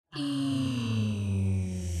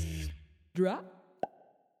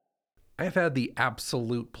I've had the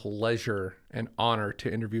absolute pleasure and honor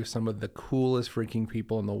to interview some of the coolest freaking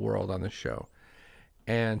people in the world on this show.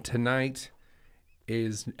 And tonight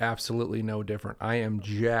is absolutely no different. I am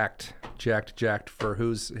jacked for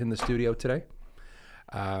who's in the studio today.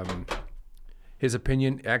 His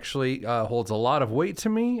opinion actually holds a lot of weight to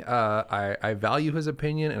me. I value his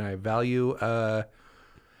opinion, and I value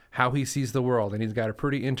how he sees the world. And he's got a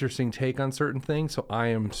pretty interesting take on certain things. So I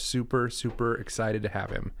am super excited to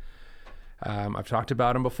have him. I've talked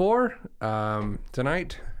about him before.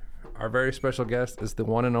 Tonight, our very special guest is the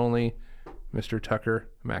one and only Mr. Tucker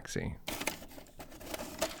Maxey.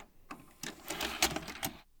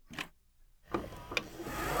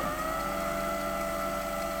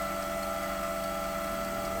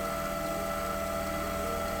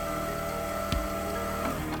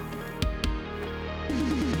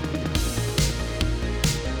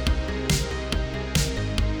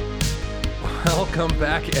 Welcome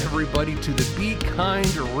back, everybody, to the Be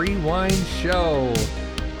Kind Rewind Show.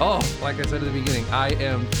 Oh, like I said at the beginning, I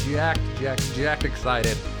am jacked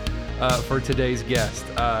excited for today's guest.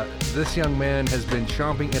 This young man has been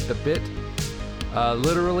chomping at the bit,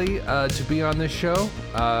 literally, to be on this show.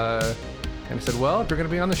 And I said, well, if you're going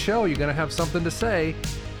to be on the show, you're going to have something to say.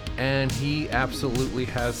 And he absolutely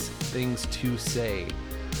has things to say.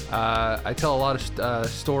 I tell a lot of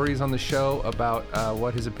stories on the show about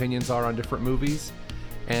what his opinions are on different movies,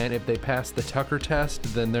 and if they pass the Tucker test,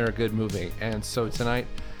 then they're a good movie. And so tonight,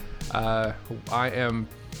 I am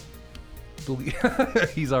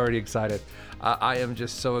he's already excited. I am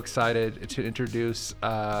just so excited to introduce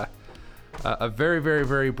a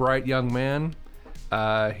very bright young man.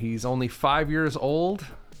 He's only 5 years old,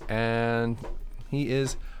 and he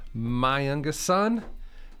is my youngest son.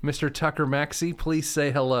 Mr. Tucker Maxey, please say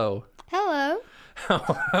hello. Hello.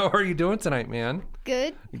 How are you doing tonight, man?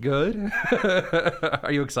 Good. Good?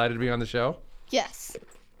 Are you excited to be on the show? Yes.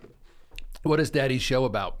 What is Daddy's show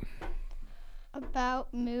about?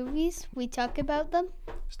 About movies. We talk about them.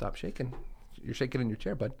 Stop shaking. You're shaking in your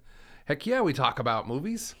chair, bud. Heck yeah, we talk about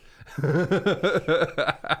movies.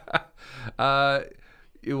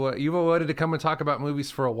 You've wanted to come and talk about movies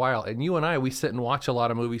for a while, and you and I, we sit and watch a lot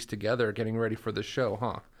of movies together getting ready for the show,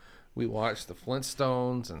 huh? We watched the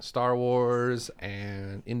Flintstones and Star Wars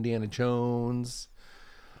and Indiana Jones.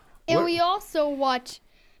 And we also watch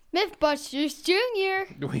Mythbusters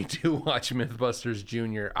Jr. We do watch Mythbusters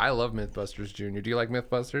Jr. I love Mythbusters Jr. Do you like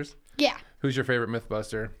Mythbusters? Yeah. Who's your favorite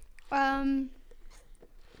Mythbuster? The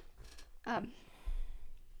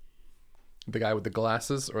guy with the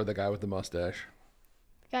glasses or the guy with the mustache?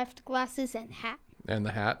 Guy with the glasses and hat. And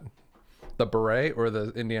the hat? The beret or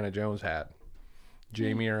the Indiana Jones hat?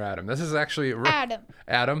 Jamie or Adam? This is actually... Adam.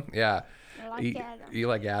 Adam? Yeah. I like Adam. You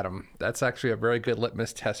like Adam. That's actually a very good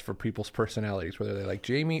litmus test for people's personalities, whether they like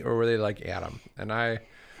Jamie or whether they like Adam. And I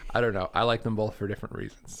don't know. I like them both for different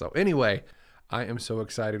reasons. So anyway, I am so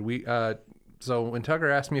excited. So when Tucker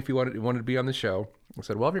asked me if he wanted to be on the show, I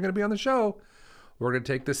said, well, if you're going to be on the show, we're going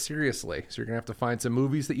to take this seriously. So you're going to have to find some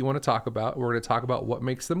movies that you want to talk about. We're going to talk about what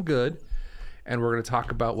makes them good. And we're going to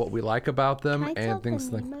talk about what we like about them. Can I and things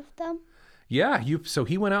the like name of them? Yeah, so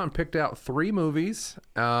he went out and picked out 3 movies.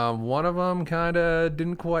 One of them kind of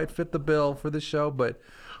didn't quite fit the bill for the show, but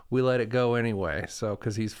we let it go anyway. So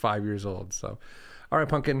because he's 5 years old. So, all right,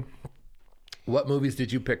 Pumpkin, what movies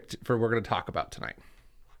did you pick we're going to talk about tonight?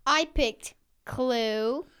 I picked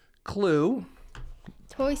Clue.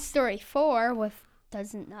 Toy Story 4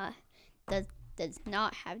 does not have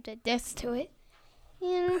the disc to it.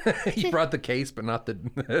 And He brought the case, but not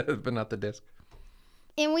the disc.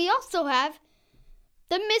 And we also have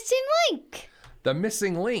The Missing Link. The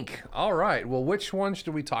Missing Link. All right. Well, which one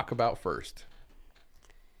should we talk about first?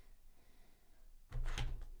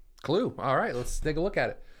 Clue. All right. Let's take a look at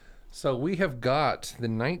it. So we have got the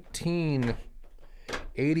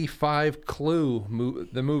 1985 Clue,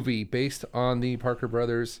 the movie based on the Parker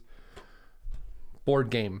Brothers board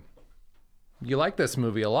game. You like this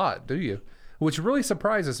movie a lot, do you? Which really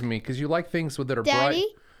surprises me because you like things that are Daddy? bright.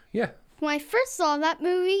 Yeah. When I first saw that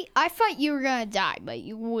movie, I thought you were going to die, but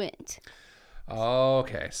you wouldn't.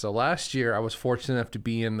 Okay, so last year I was fortunate enough to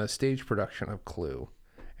be in the stage production of Clue,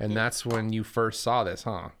 and that's when you first saw this,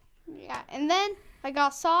 huh? Yeah, and then I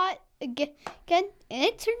saw it again, and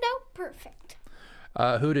it turned out perfect.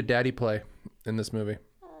 Who did Daddy play in this movie?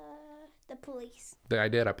 The police. I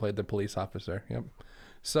did. I played the police officer. Yep.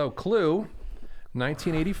 So Clue,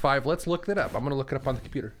 1985. Let's look that up. I'm going to look it up on the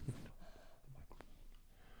computer.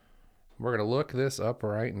 We're going to look this up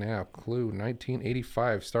right now. Clue,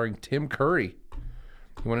 1985, starring Tim Curry.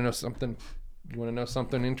 You want to know something? You want to know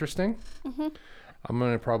something interesting? Mm-hmm. I'm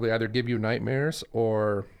gonna probably either give you nightmares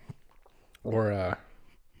or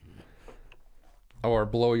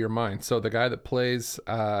blow your mind. So the guy that plays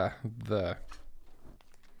the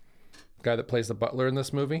butler in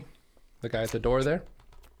this movie, the guy at the door there,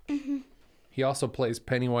 he also plays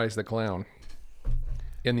Pennywise the clown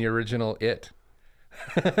in the original It.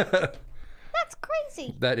 That's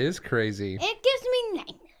crazy. That is crazy. It gives me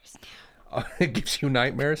nightmares now. It gives you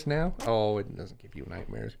nightmares now? Oh, it doesn't give you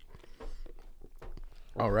nightmares.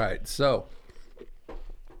 All right, so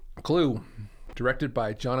Clue, directed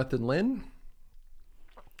by Jonathan Lynn.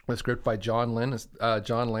 The script by John Landis.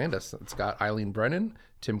 It's got Eileen Brennan,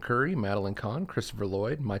 Tim Curry, Madeline Kahn, Christopher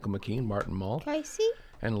Lloyd, Michael McKean, Martin Mull, Casey?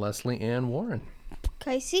 and Leslie Ann Warren.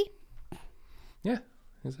 Casey? Yeah,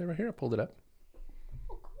 is that right here? I pulled it up.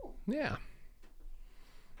 Oh, cool. Yeah.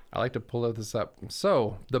 I like to pull this up.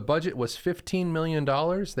 So the budget was $15 million.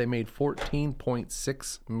 They made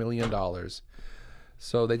 $14.6 million.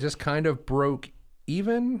 So they just kind of broke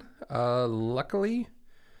even. Luckily,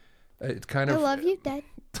 it's kind of. I love you, Dad.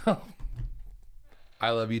 I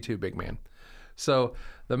love you too, big man. So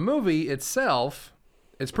the movie itself,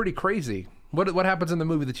 it's pretty crazy. What happens in the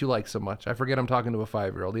movie that you like so much? I forget I'm talking to a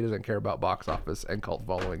 5-year-old. He doesn't care about box office and cult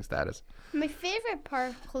following status. My favorite part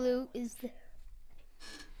of Clue is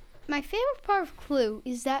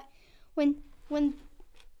that when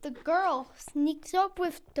the girl sneaks up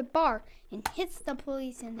with the bar and hits the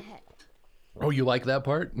police in the head. Oh, you like that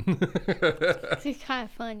part? It's kind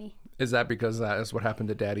of funny. Is that because that is what happened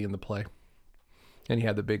to Daddy in the play? And he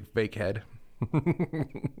had the big fake head.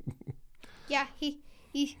 Yeah,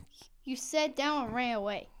 you sat down and ran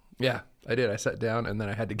away. Yeah, I did. I sat down and then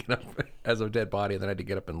I had to get up as a dead body, and then I had to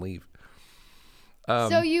get up and leave.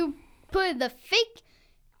 So you put the fake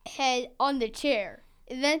head on the chair,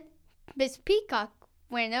 and then Miss Peacock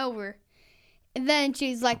went over, and then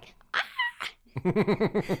she's like,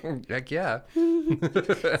 Heck yeah.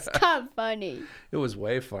 it's kind of funny. It was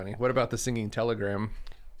way funny. What about the singing telegram?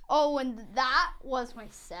 Oh, and that was my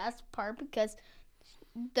saddest part because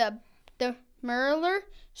the murderer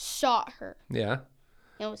shot her. Yeah.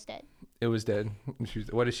 It was dead. It was dead.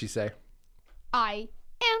 What did she say? I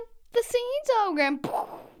am the singing telegram.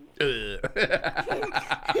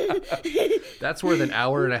 That's worth an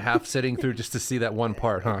hour and a half sitting through just to see that one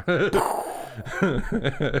part, huh?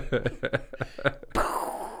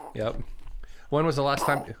 Yep. When was the last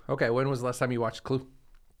time you watched Clue?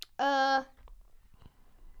 That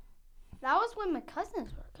was when my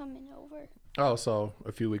cousins were coming over. Oh, so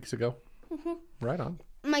a few weeks ago. Mm-hmm. Right on.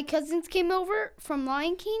 My cousins came over from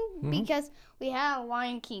Lion King because we had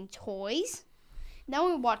Lion King toys. Then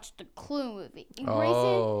we watched the Clue movie.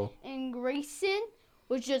 And Grayson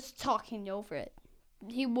was just talking over it.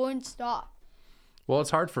 He wouldn't stop. Well,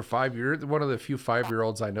 it's hard for 5 years. One of the few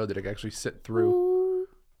 5-year-olds I know that can actually sit through.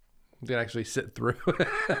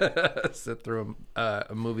 Sit through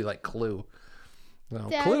a movie like Clue. No,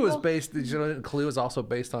 Clue is based. Clue is also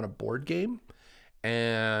based on a board game,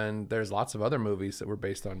 and there's lots of other movies that were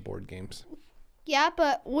based on board games. Yeah,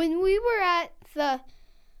 but when we were at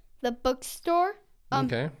the bookstore,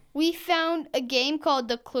 we found a game called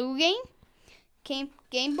the Clue game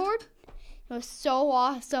board. It was so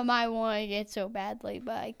awesome. I wanted it so badly,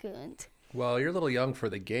 but I couldn't. Well, you're a little young for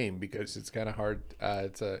the game because it's kind of hard.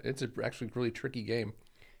 It's actually really tricky game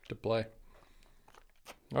to play.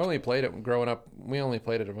 I only played it growing up. We only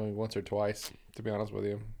played it maybe once or twice, to be honest with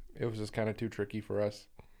you. It was just kind of too tricky for us.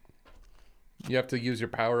 You have to use your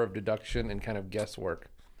power of deduction and kind of guesswork.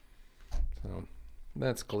 So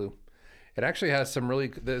that's Clue. It actually has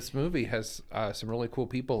this movie has some really cool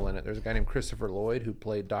people in it. There's a guy named Christopher Lloyd who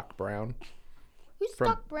played Doc Brown. Who's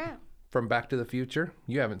Doc Brown? From Back to the Future.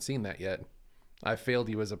 You haven't seen that yet. I failed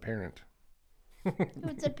you as a parent. He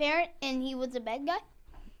was a parent and he was a bad guy?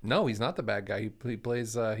 No, he's not the bad guy. He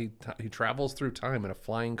plays. He travels through time in a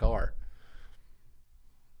flying car.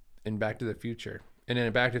 In Back to the Future, and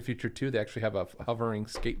in Back to the Future 2, they actually have a hovering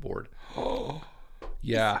skateboard. Oh,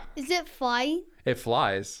 yeah. Is it flying? It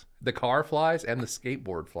flies. The car flies and the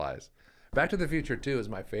skateboard flies. Back to the Future 2 is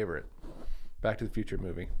my favorite Back to the Future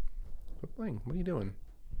movie. What are you doing?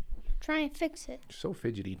 Trying to fix it. You're so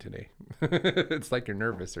fidgety today. It's like you're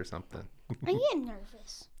nervous or something. I am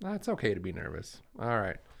nervous. It's okay to be nervous. All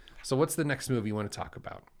right. So what's the next movie you want to talk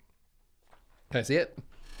about? Can I see it?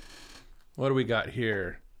 What do we got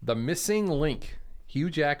here? The Missing Link. Hugh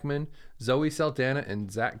Jackman, Zoe Saldana,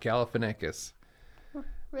 and Zach Galifianakis.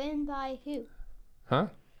 Written by who? Huh?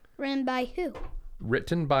 Written by who?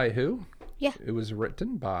 Written by who? Yeah. It was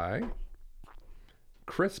written by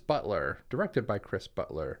Chris Butler. Directed by Chris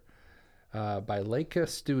Butler. By Leica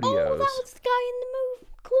Studios. Oh, that was the guy in the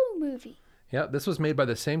Clue movie. Yeah, this was made by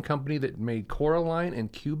the same company that made Coraline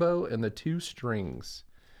and Kubo and the Two Strings.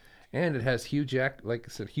 And it has Hugh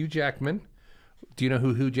Jackman. Do you know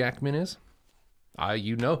who Hugh Jackman is?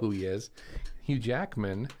 You know who he is. Hugh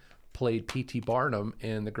Jackman played P.T. Barnum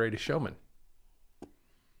in The Greatest Showman.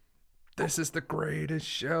 This is the greatest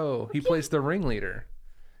show. He plays the ringleader.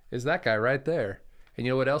 Is that guy right there. And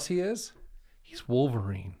you know what else he is? He's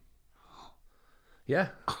Wolverine. Yeah.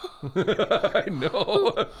 I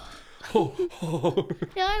know.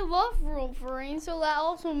 Yeah, I love Wolverine, so that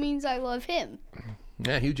also means I love him.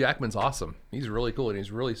 Yeah, Hugh Jackman's awesome. He's really cool, and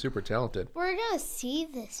he's really super talented. We're going to see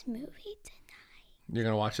this movie tonight. You're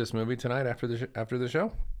going to watch this movie tonight after the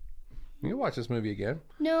show? You can watch this movie again.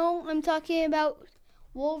 No, I'm talking about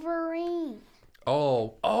Wolverine.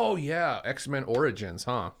 Oh yeah, X-Men Origins,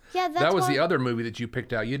 huh? Yeah, that was the other movie that you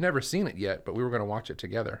picked out. You'd never seen it yet, but we were going to watch it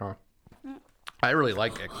together, huh? I really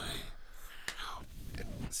like it.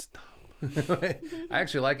 Stop. I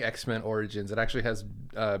actually like X-Men Origins. It actually has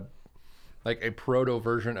like a proto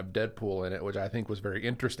version of Deadpool in it, which I think was a very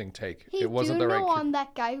interesting take. Hey, it wasn't the right. On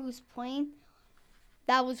that guy who's playing?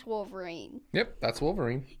 That was Wolverine. Yep, that's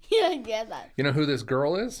Wolverine. Yeah, I get that. You know who this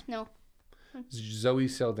girl is? No. Zoe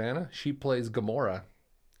Saldana. She plays Gamora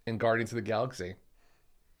in Guardians of the Galaxy.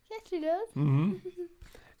 Yes, she does. Mm-hmm.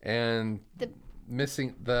 And the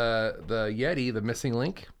Yeti, the missing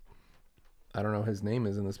link. I don't know what his name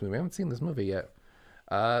is in this movie. I haven't seen this movie yet.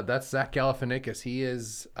 That's Zach Galifianakis. He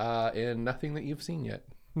is in nothing that you've seen yet.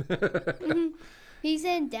 He's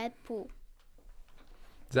in Deadpool.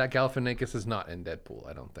 Zach Galifianakis is not in Deadpool,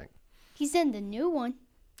 I don't think. He's in the new one.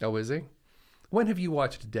 Oh, is he? When have you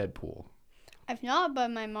watched Deadpool? I've not,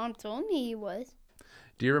 but my mom told me he was.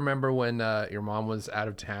 Do you remember when your mom was out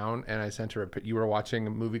of town and I sent her you were watching a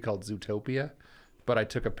movie called Zootopia, but I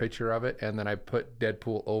took a picture of it and then I put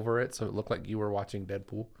Deadpool over it so it looked like you were watching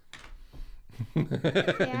Deadpool?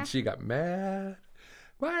 Yeah. And she got mad.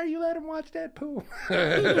 Why are you letting him watch Deadpool?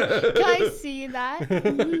 Can I see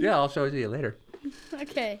that? Yeah, I'll show it to you later.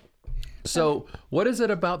 Okay. So, what is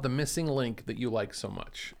it about The Missing Link that you like so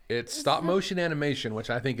much? It's stop motion animation,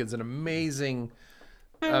 which I think is an amazing,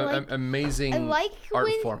 amazing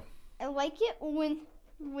art form. I like it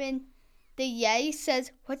when the Yeti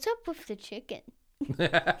says, "What's up with the chicken?"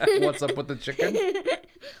 What's up with the chicken?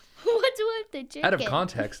 What's with the chicken? Out of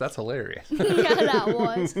context, that's hilarious. Yeah, that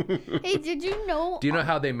was. Hey, did you know? Do you know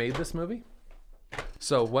how they made this movie?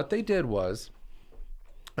 So what they did was,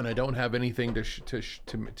 and I don't have anything to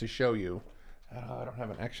show you. I don't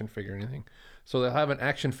have an action figure or anything. So they'll have an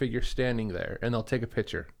action figure standing there, and they'll take a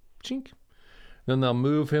picture. Chink. Then they'll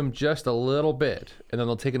move him just a little bit, and then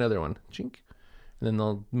they'll take another one. Chink. And then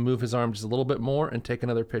they'll move his arm just a little bit more and take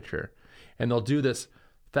another picture. And they'll do this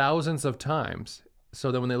thousands of times.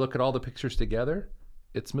 So then when they look at all the pictures together,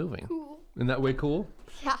 it's moving. Cool. Isn't that way cool?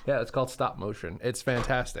 Yeah. Yeah, it's called stop motion. It's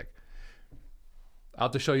fantastic. I'll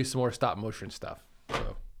have to show you some more stop motion stuff.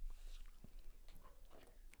 So.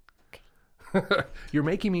 You're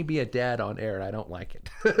making me be a dad on air, and I don't like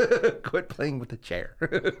it. Quit playing with the chair.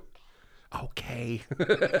 Okay. Don't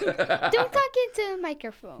talk into the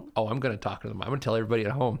microphone. Oh, I'm going to talk to them. I'm going to tell everybody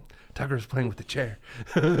at home. Tucker's playing with the chair.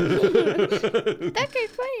 Tucker's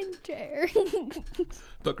playing the chair.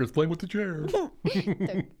 Tucker's playing with the chair. Tucker's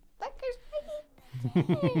playing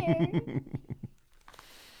the chair.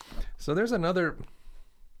 So there's another...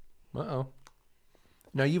 Uh-oh.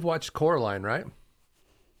 Now, you've watched Coraline, right?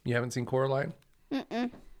 You haven't seen Coraline? Mm-mm.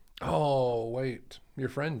 Oh, wait. Your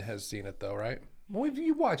friend has seen it, though, right? Well,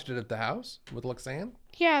 you watched it at the house with Luxanne?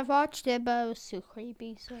 Yeah, I've watched it, but it was too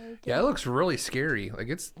creepy. So yeah, it looks really scary. Like,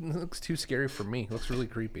 it looks too scary for me. It looks really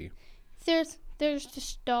creepy. There's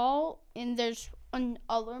this doll, and there's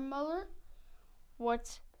another mother.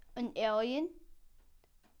 What's an alien?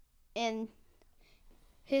 And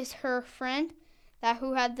her friend,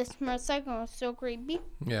 who had this motorcycle, was so creepy.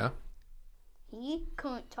 Yeah. He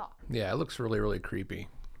couldn't talk. Yeah, it looks really, really creepy.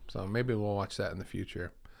 So maybe we'll watch that in the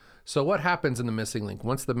future. So what happens in The Missing Link?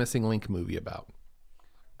 What's The Missing Link movie about?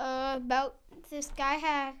 About this guy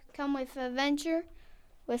had come with an adventure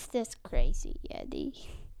with this crazy Yeti.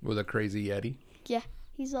 With a crazy Yeti? Yeah,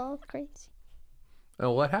 he's all crazy.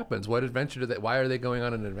 Oh, what happens? What adventure why are they going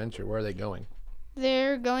on an adventure? Where are they going?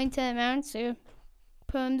 They're going to the mountains to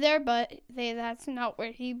put him there, but that's not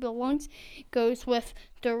where he belongs. Goes with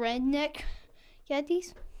the redneck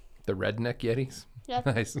Yetis. The redneck Yetis? Yeah.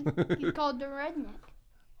 Nice. He's called the redneck.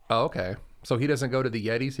 Oh, okay. So he doesn't go to the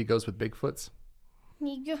Yetis, he goes with Bigfoots?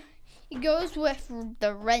 He goes with the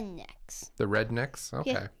rednecks. The rednecks?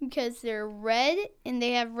 Okay. Yeah, because they're red and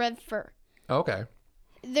they have red fur. Okay.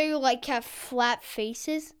 They have flat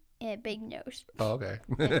faces. and a big nose. Oh, okay.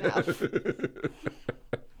 And mouth.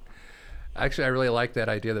 Actually, I really like that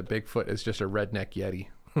idea that Bigfoot is just a redneck Yeti.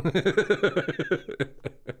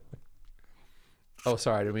 Oh,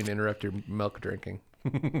 sorry, I didn't mean to interrupt your milk drinking.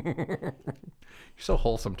 You're so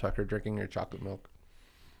wholesome, Tucker, drinking your chocolate milk.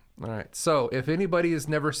 All right, so if anybody has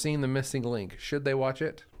never seen The Missing Link, should they watch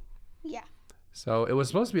it? Yeah. So it was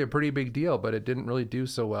supposed to be a pretty big deal, but it didn't really do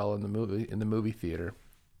so well in the movie theater.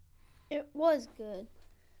 It was good.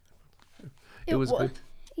 It was good?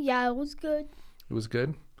 Yeah, it was good. It was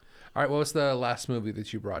good? All right, what was the last movie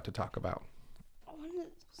that you brought to talk about? I want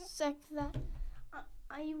to check that.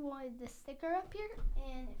 I wanted the sticker up here,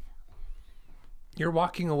 and it fell. You're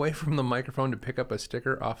walking away from the microphone to pick up a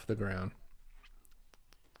sticker off the ground.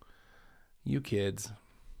 You kids.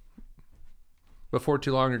 Before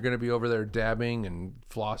too long, you're going to be over there dabbing and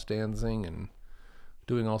floss dancing and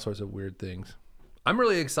doing all sorts of weird things. I'm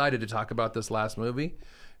really excited to talk about this last movie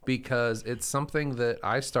because it's something that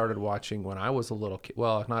I started watching when I was a little kid.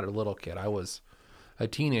 Well, not a little kid. I was a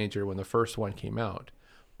teenager when the first one came out.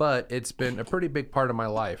 But it's been a pretty big part of my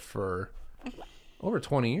life for over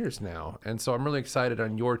 20 years now. And so I'm really excited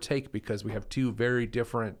on your take because we have two very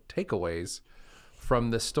different takeaways from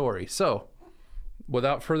this story. So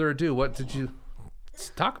without further ado, what did you... Let's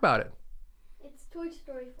talk about it. It's Toy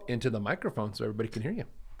Story 4. Into the microphone so everybody can hear you.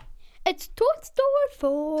 It's Toy Story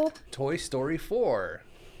 4. Toy Story 4.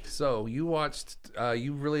 So you watched,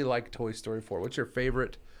 you really like Toy Story 4. What's your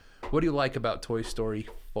favorite? What do you like about Toy Story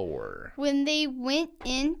 4? When they went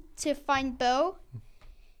in to find Bo,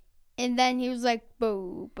 and then he was like,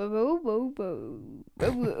 Bo, Bo, Bo, Bo, Bo,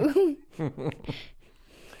 Bo, Bo.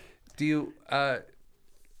 Do you,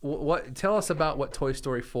 what? Tell us about what Toy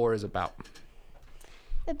Story 4 is about.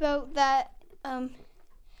 About that,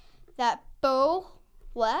 that Bo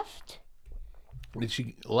left. Did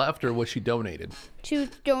she left or was she donated? She was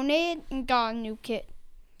donated and got a new kid.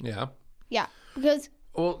 Yeah. Yeah, because...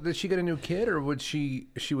 Well, did she get a new kid or would she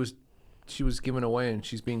was given away and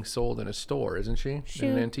she's being sold in a store, isn't she? In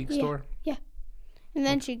an antique store? Yeah. And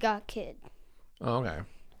then she got a kid. Oh, okay.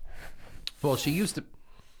 Well, she used to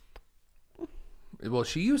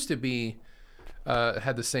be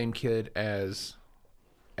had the same kid as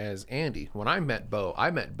Andy. When I met Bo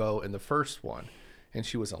in the first one, and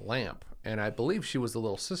she was a lamp, and I believe she was the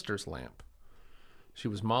little sister's lamp. She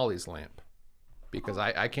was Molly's lamp, because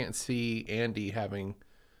I can't see Andy having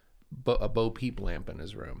a Bo Peep lamp in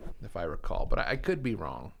his room, if I recall, but I could be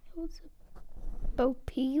wrong. It was a Bo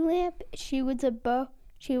Peep lamp. She was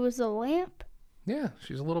a lamp. Yeah,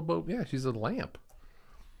 she's a little Bo. Yeah, she's a lamp.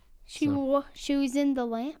 She was in the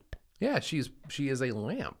lamp. Yeah, she is a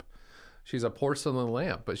lamp. She's a porcelain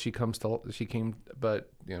lamp, but she comes to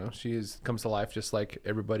life just like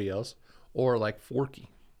everybody else, or like Forky.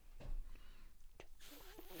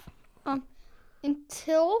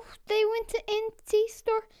 Until they went to NC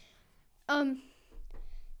store,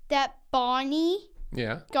 that Bonnie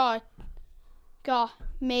got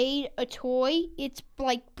made a toy. It's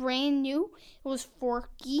like brand new. It was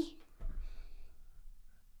Forky.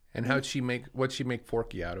 And what'd she make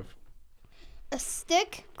Forky out of? A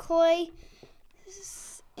stick, clay,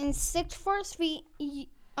 and 6 feet,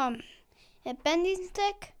 a bending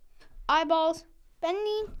stick, eyeballs,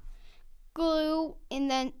 bending, glue, and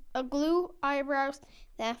then a glue, eyebrows,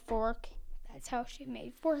 then a fork. That's how she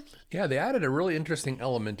made Forky. Yeah, they added a really interesting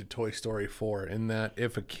element to Toy Story 4 in that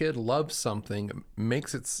if a kid loves something,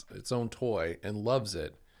 makes its own toy, and loves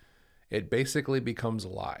it, it basically becomes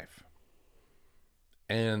alive.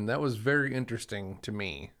 And that was very interesting to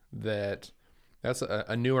me. That's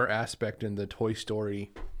a newer aspect in the Toy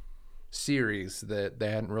Story series that they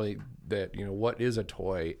hadn't really, what is a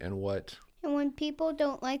toy and what... And when people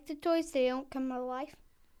don't like the toys, they don't come alive?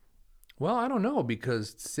 Well, I don't know,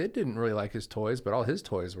 because Sid didn't really like his toys, but all his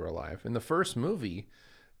toys were alive. In the first movie,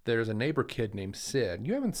 there's a neighbor kid named Sid.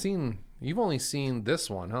 You've only seen this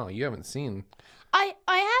one, huh? You haven't seen... I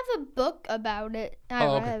have a book about it. I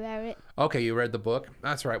read about it. Okay, you read the book?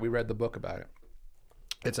 That's right, we read the book about it.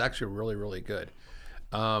 It's actually really, really good.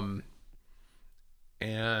 And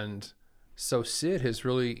so Sid has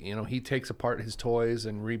really, he takes apart his toys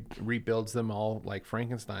and rebuilds them all like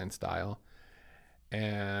Frankenstein style.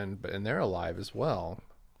 And they're alive as well.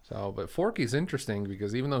 So, but Forky's interesting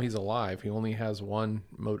because even though he's alive, he only has one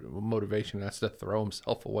motivation. That's to throw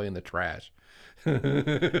himself away in the trash.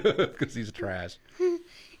 Because he's trash.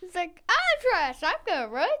 It's like, I'm trash. I'm going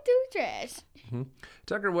to run through trash. Mm-hmm.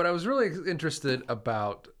 Tucker, what I was really interested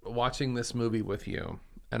about watching this movie with you,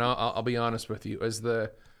 and I'll be honest with you, is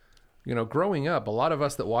growing up, a lot of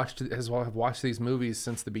us that have watched these movies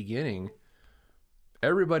since the beginning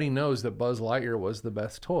everybody knows that Buzz Lightyear was the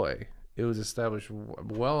best toy. It was established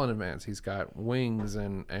well in advance. He's got wings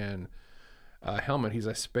and a helmet. He's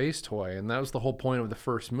a space toy, and that was the whole point of the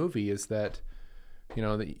first movie. Is that,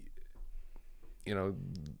 Was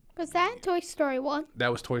that Toy Story 1?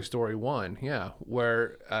 That was Toy Story 1, yeah.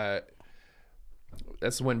 Where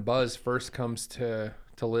that's when Buzz first comes to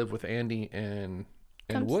live with Andy and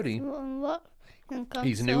Woody.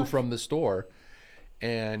 He's new from the store,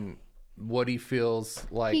 and Woody feels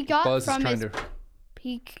like Buzz is trying to...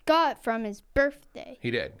 He got it from his birthday. He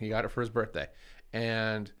did. He got it for his birthday.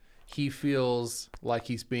 And he feels like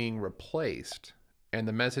he's being replaced. And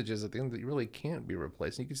the message is at the end that you really can't be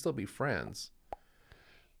replaced. You can still be friends.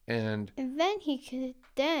 And then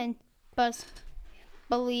Buzz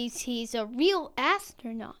believes he's a real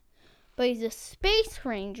astronaut, but he's a space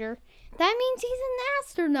ranger. That means he's an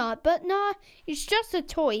astronaut, but he's just a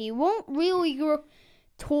toy. He won't really grow.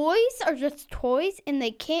 Toys are just toys, and they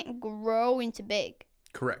can't grow into big.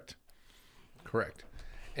 Correct.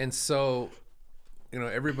 And so,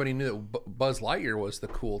 everybody knew that Buzz Lightyear was the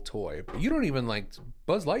cool toy. But you don't even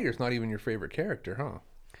Buzz Lightyear's not even your favorite character, huh?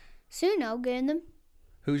 Soon I'll get him.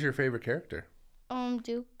 Who's your favorite character?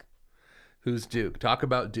 Duke. Who's Duke? Talk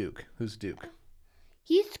about Duke. Who's Duke?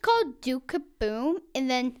 He's called Duke Kaboom, and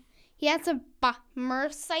then he has a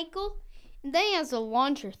motorcycle, and then he has a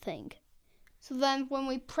launcher thing. So then when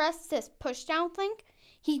we press this push down thing,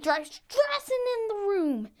 he drives dressing in the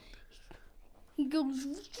room. He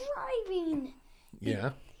goes driving.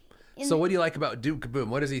 Yeah. So what do you like about Duke Kaboom?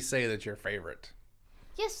 What does he say that's your favorite?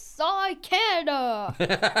 Yes, I Canada.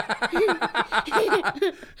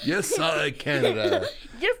 Yes, I Canada.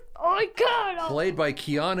 Yes, I Canada. Played by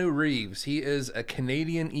Keanu Reeves. He is a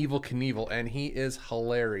Canadian Evel Knievel, and he is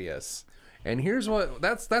hilarious. And here's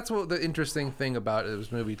that's what the interesting thing about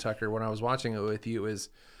this movie, Tucker, when I was watching it with you, is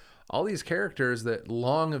all these characters that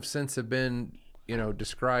long have since have been,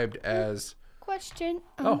 described as... Question.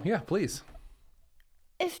 Oh, yeah, please.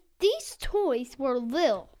 If these toys were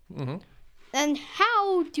little, then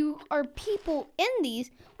how are people in these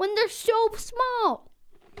when they're so small?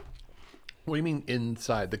 What do you mean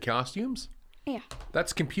inside? The costumes? Yeah.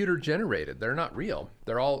 That's computer generated. They're not real.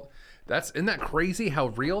 They're all... Isn't that crazy how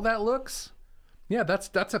real that looks? Yeah,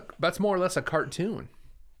 that's more or less a cartoon.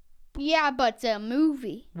 Yeah, but it's a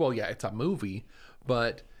movie. Well, yeah, it's a movie,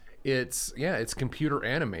 but it's computer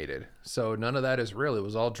animated. So none of that is real. It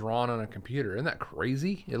was all drawn on a computer. Isn't that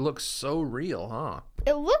crazy? It looks so real, huh?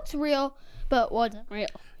 It looks real, but it wasn't real.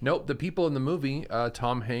 Nope. The people in the movie,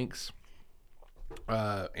 Tom Hanks,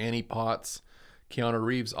 Annie Potts, Keanu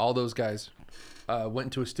Reeves, all those guys went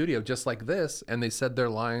into a studio just like this, and they said their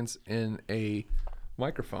lines in a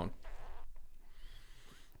microphone.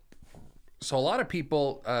 So a lot of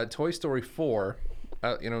people, Toy Story 4,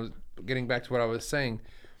 getting back to what I was saying,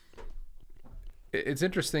 it's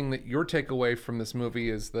interesting that your takeaway from this movie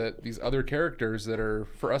is that these other characters that are,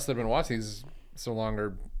 for us that have been watching these so long,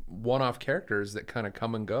 are one-off characters that kind of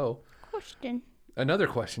come and go. Question. Another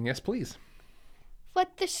question. Yes, please.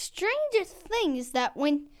 But the strangest thing is that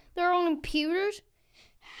when they're on computers,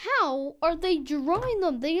 how are they drawing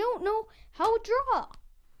them? They don't know how to draw.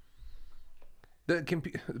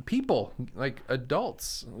 People, like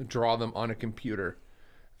adults, draw them on a computer.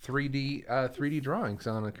 3D drawings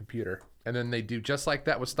on a computer. And then they do just like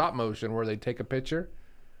that with stop motion, where they take a picture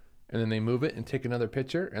and then they move it and take another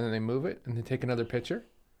picture, and then they move it and then take another picture.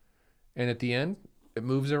 And at the end, it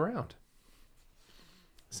moves around.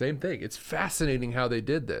 Same thing. It's fascinating how they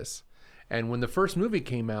did this. And when the first movie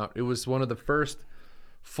came out, it was one of the first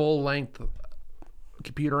full-length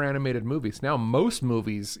computer animated movies. Now most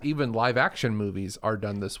movies, even live action movies, are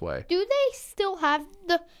done this way. Do they still have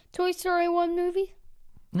the Toy Story 1 movie?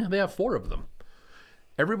 Yeah, they have 4 of them.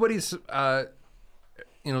 Everybody's,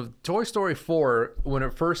 Toy Story 4, when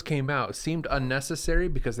it first came out, seemed unnecessary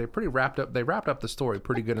because they wrapped up the story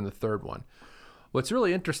pretty good in the third one. What's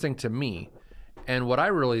really interesting to me, and what I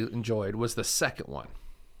really enjoyed, was the second one.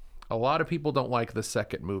 A lot of people don't like the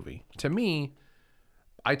second movie. To me,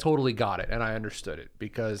 I totally got it and I understood it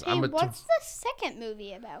because what's the second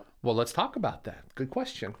movie about? Well, let's talk about that. Good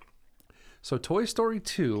question. So Toy Story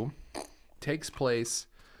 2 takes place,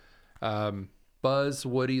 Buzz,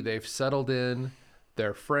 Woody, they've settled in,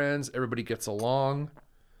 they're friends, everybody gets along.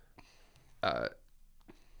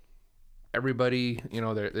 Everybody,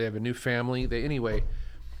 they have a new family.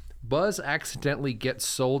 Buzz accidentally gets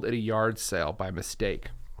sold at a yard sale by mistake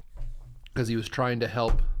because he was trying to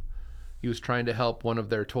help one of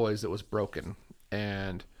their toys that was broken,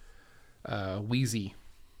 and Wheezy,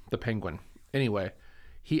 the penguin. Anyway,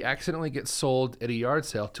 he accidentally gets sold at a yard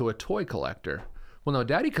sale to a toy collector. Well, no,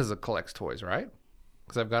 Daddy collects toys, right?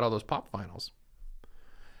 because I've got all those Pop vinyls.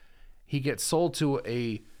 He gets sold to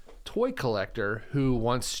a toy collector who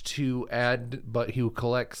wants to add, but who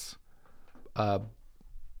collects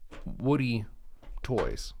Woody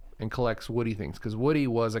toys and collects Woody things, because Woody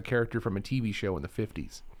was a character from a TV show in the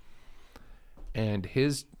 50s, and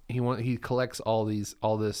he collects all this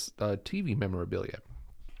TV memorabilia.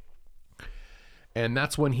 And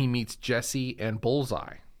that's when he meets Jesse and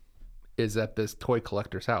Bullseye, is at this toy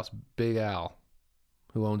collector's house, Big Al,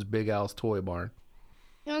 who owns Big Al's Toy Barn.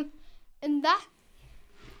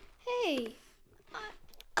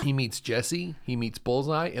 He meets Jesse, he meets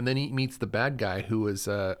Bullseye, and then he meets the bad guy, who is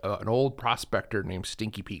an old prospector named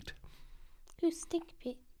Stinky Pete. Who's Stinky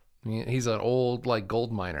Pete? He's an old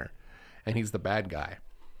gold miner, and he's the bad guy.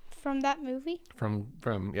 From that movie?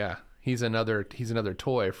 From yeah. He's another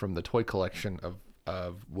toy from the toy collection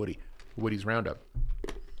of Woody's Roundup.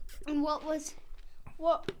 And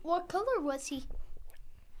what color was he?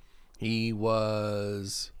 He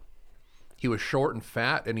was short and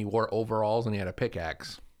fat, and he wore overalls, and he had a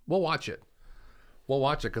pickaxe. We'll watch it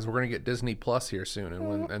because we're gonna get Disney Plus here soon,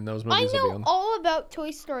 and those movies will be on. I know all about Toy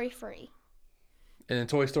Story 3. And then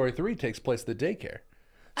Toy Story 3 takes place at the daycare.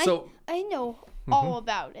 So I know all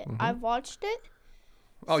about it. I've watched it.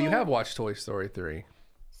 Oh, you have watched Toy Story 3.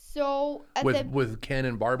 So with Ken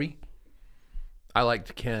and Barbie? I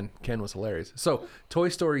liked Ken. Ken was hilarious. So Toy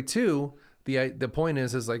Story 2, the point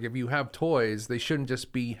is like, if you have toys, they shouldn't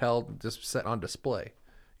just be just set on display.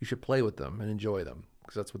 You should play with them and enjoy them,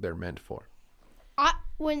 because that's what they're meant for.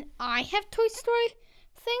 When I have Toy Story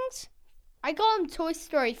things, I call them Toy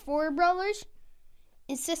Story 4 brothers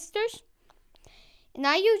and sisters, and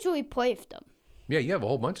I usually play with them. Yeah, you have a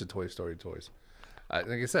whole bunch of Toy Story toys. Like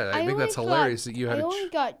I said, I think that's hilarious that you had. I only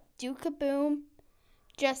got Duke-a-Boom,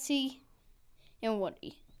 Jesse, and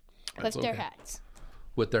Woody with their hats.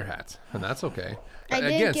 With their hats, and that's okay.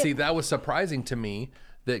 Again, see, that was surprising to me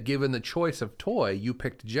that given the choice of toy, you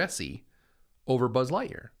picked Jesse over Buzz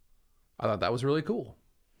Lightyear. I thought that was really cool.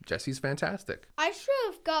 Jesse's fantastic. I should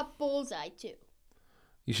have got Bullseye too.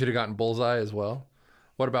 You should have gotten Bullseye as well.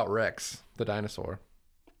 What about Rex, the dinosaur?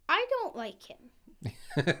 I don't like him.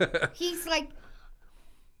 He's like...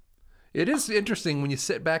 It is interesting when you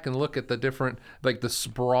sit back and look at the different, the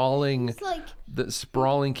sprawling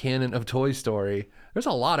canon of Toy Story. There's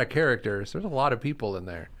a lot of characters. There's a lot of people in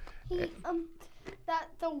there. The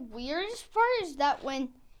weirdest part is that when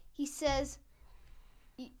he says,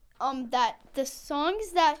 that the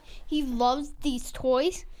songs that he loves these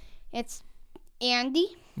toys, it's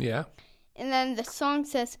Andy. Yeah. And then the song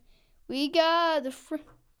says, you got a friend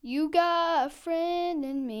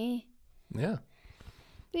in me. Yeah.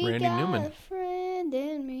 Randy Newman. A friend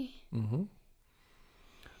in me. Mm-hmm.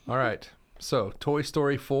 All right. So, Toy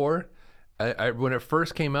Story 4. When it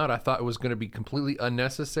first came out, I thought it was going to be completely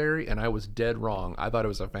unnecessary, and I was dead wrong. I thought it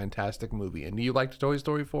was a fantastic movie. And you liked Toy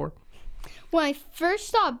Story 4? When I first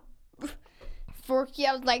saw Forky,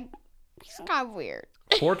 I was like, he's kind of weird.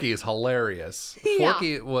 Forky is hilarious. Yeah.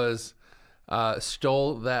 Forky was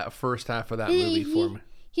stole that first half of that movie for me.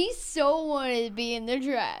 He so wanted to be in the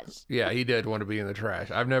trash. Yeah, he did want to be in the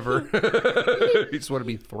trash. I've never. He just wanted to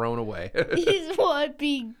be thrown away. He just wanted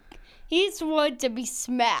to be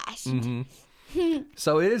smashed. Mm-hmm.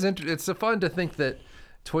 So it is. It's fun to think that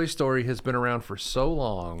Toy Story has been around for so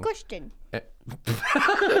long. Question. Yes,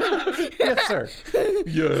 sir.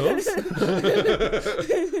 Yes.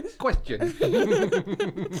 Question.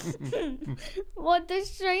 What the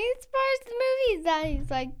strangest part of the movie is that he's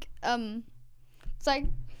like, it's like,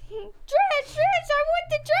 trash, I want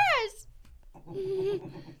the trash.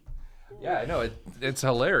 Yeah, I know. It's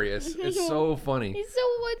hilarious. It's so funny. So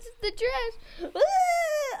what's the trash? I'm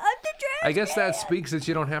the trash. I guess that speaks that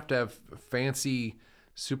you don't have to have fancy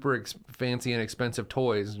and expensive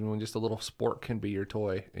toys. When just a little sport can be your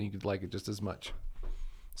toy, and you could like it just as much.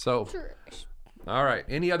 So, trash. All right.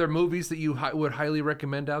 Any other movies that you would highly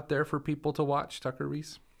recommend out there for people to watch, Tucker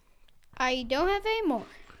Reese? I don't have any more.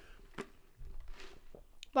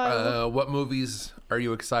 What movies are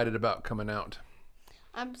you excited about coming out?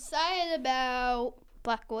 I'm excited about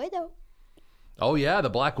Black Widow. Oh, yeah, the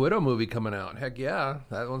Black Widow movie coming out. Heck yeah,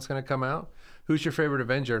 that one's going to come out. Who's your favorite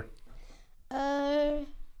Avenger? Captain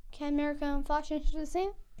America and Flash and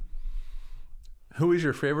Shazam. Who is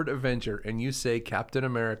your favorite Avenger? And you say Captain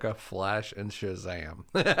America, Flash, and Shazam.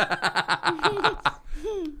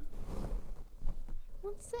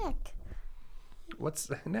 What's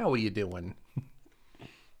that? Now what are you doing?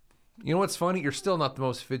 You know what's funny? You're still not the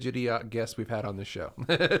most fidgety guest we've had on the show.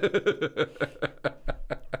 I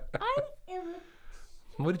am.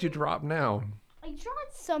 What did you drop now? I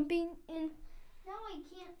dropped something and now I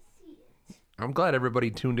can't see it. I'm glad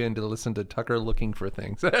everybody tuned in to listen to Tucker Looking for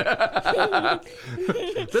Things.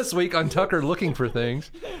 This week on Tucker Looking for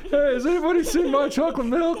Things. Hey, has anybody seen my chocolate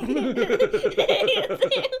milk? I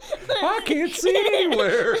can't see it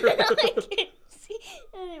anywhere. I can't see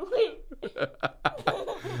anywhere.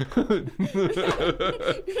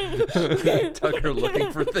 Tucker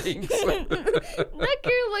Looking for Things.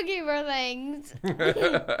 Tucker Looking for Things.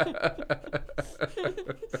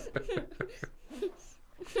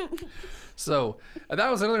 So that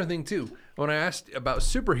was another thing too. When I asked about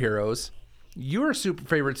superheroes, your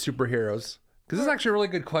favorite superheroes, because this is actually a really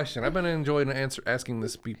good question. I've been enjoying asking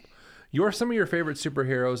this people. Some of your favorite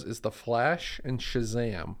superheroes is the Flash and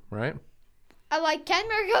Shazam, right? I like Ken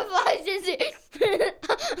Mergo Flashes.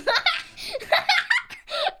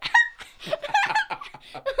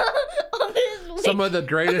 Some of the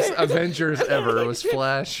greatest Avengers ever was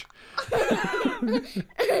Flash. On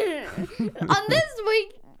this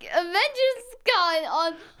week, Avengers Con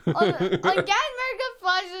on Ken Mergo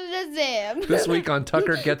Flashes Shazam. This week on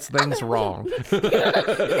Tucker Gets Things Wrong.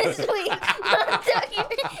 This week on Tucker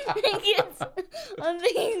Gets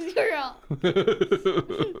Things Wrong.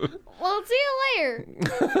 We'll see you later.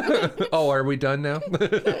 Oh, are we done now?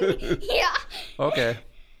 Yeah. Okay.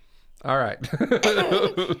 All right.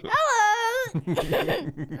 Hello. We're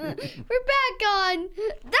back on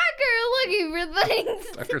Tucker Looking for Things.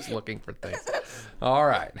 Tucker's Looking for Things. All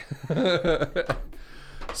right.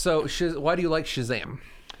 So, why do you like Shazam?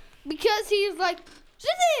 Because he's like,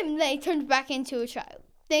 Shazam! Then he turns back into a child.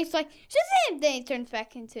 Then he's like, Shazam! Then he turns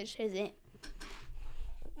back into Shazam.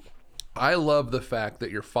 I love the fact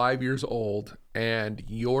that you're 5 years old and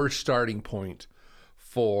your starting point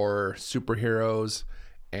for superheroes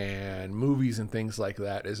and movies and things like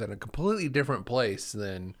that is in a completely different place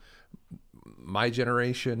than my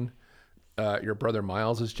generation, your brother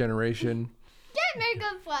Miles' generation. Get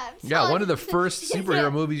American Flash. Yeah, one of the first superhero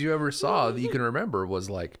movies you ever saw that you can remember was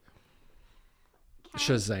like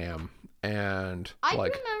Shazam. And I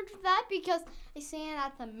like, remember that because I seen it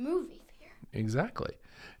at the movie theater. Exactly.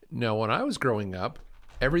 No, when I was growing up,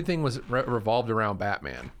 everything was revolved around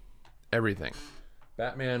Batman. Everything.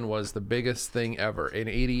 Batman was the biggest thing ever. In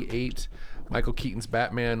 '88, Michael Keaton's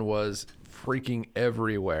Batman was freaking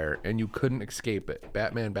everywhere, and you couldn't escape it.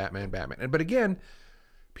 Batman, Batman, Batman. But again,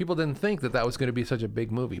 people didn't think that was going to be such a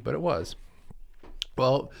big movie, but it was.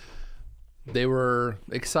 Well, they were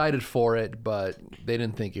excited for it, but they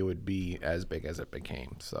didn't think it would be as big as it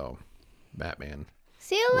became. So, Batman.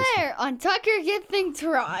 See you later on Tucker Get Things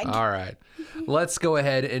Wrong. All right. Let's go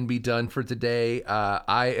ahead and be done for today.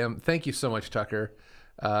 Thank you so much, Tucker,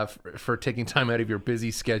 for taking time out of your busy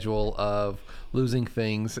schedule of losing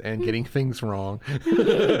things and getting things wrong.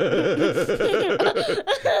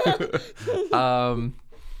 All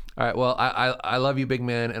right. Well, I love you, big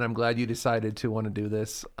man, and I'm glad you decided to want to do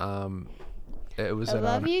this. It was I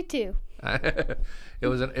love you too. It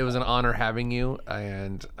was an honor having you,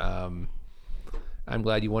 and I'm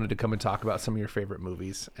glad you wanted to come and talk about some of your favorite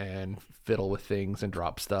movies and fiddle with things and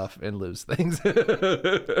drop stuff and lose things.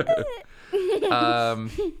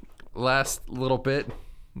 Last little bit,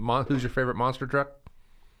 who's your favorite monster truck?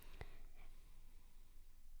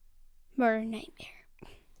 Murder Nightmare.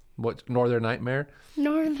 What, Northern Nightmare?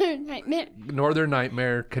 Northern Nightmare. Northern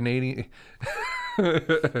Nightmare, Canadian.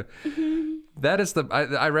 That is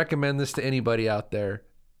I recommend this to anybody out there.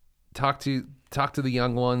 Talk to the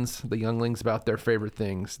young ones, the younglings, about their favorite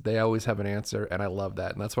things. They always have an answer, and I love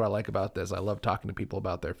that. And that's what I like about this. I love talking to people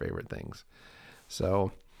about their favorite things.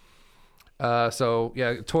 So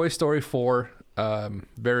yeah, Toy Story 4,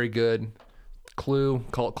 very good. Clue,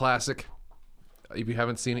 cult classic. If you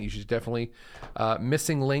haven't seen it, you should definitely.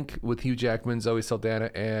 Missing Link with Hugh Jackman, Zoe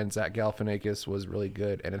Saldana, and Zach Galifianakis was really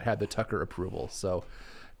good, and it had the Tucker approval. So,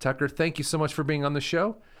 Tucker, thank you so much for being on the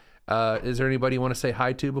show. Is there anybody you want to say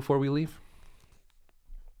hi to before we leave?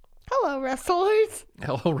 Hello, wrestlers.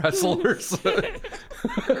 Hello, wrestlers.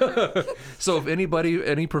 So if any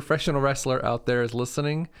professional wrestler out there is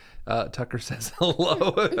listening, Tucker says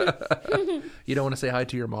hello. You don't want to say hi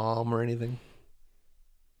to your mom or anything?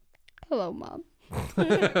 Hello, Mom.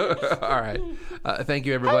 All right. Thank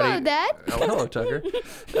you, everybody. Hello, Dad. Oh, hello, Tucker.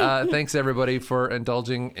 Thanks, everybody, for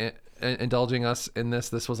indulging us in this.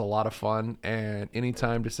 This was a lot of fun, and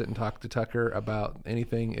anytime to sit and talk to Tucker about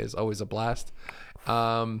anything is always a blast.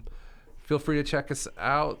 Feel free to check us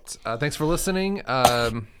out. Thanks for listening.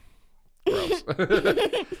 Gross.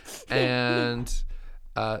 And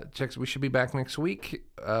we should be back next week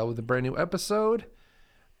with a brand new episode.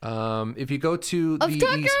 If you go to of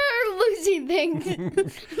Tucker losing things.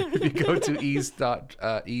 If you go to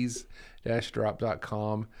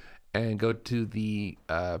ease-drop.com and go to the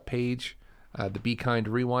page the Be Kind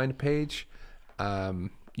Rewind page.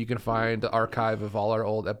 You can find the archive of all our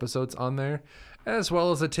old episodes on there, as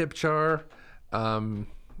well as a tip jar.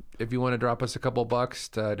 If you want to drop us a couple bucks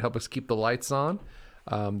to help us keep the lights on,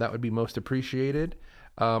 that would be most appreciated.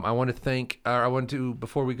 I want to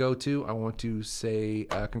say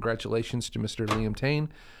congratulations to Mr. Liam Tane.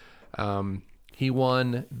 He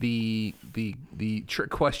won the trick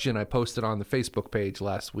question I posted on the Facebook page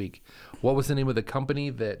last week. What was the name of the company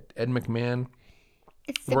that Ed McMahon?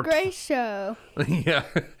 It's the Gray Show. Yeah.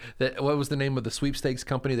 What was the name of the sweepstakes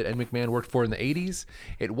company that Ed McMahon worked for in the 80s?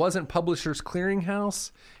 It wasn't Publishers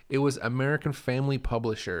Clearinghouse. It was American Family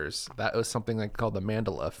Publishers. That was something like called the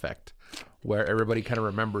Mandela Effect, where everybody kind of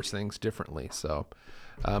remembers things differently. So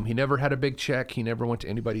he never had a big check. He never went to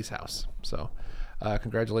anybody's house. So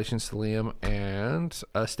congratulations to Liam, and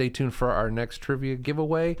stay tuned for our next trivia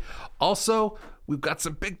giveaway. Also, we've got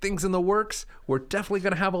some big things in the works. We're definitely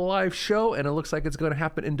going to have a live show, and it looks like it's going to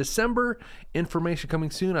happen in December. Information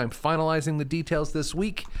coming soon. I'm finalizing the details this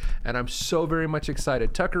week, and I'm so very much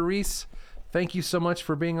excited. Tucker Reese, thank you so much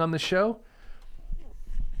for being on the show.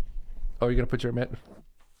 Oh, you're going to put your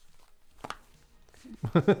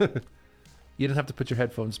You didn't have to put your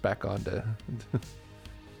headphones back on to...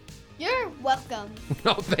 You're welcome.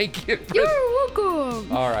 Oh, thank you. You're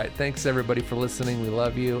welcome. All right. Thanks, everybody, for listening. We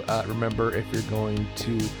love you. Remember, if you're going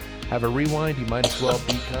to have a rewind, you might as well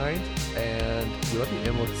be kind. And we love you,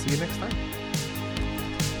 and we'll see you next time.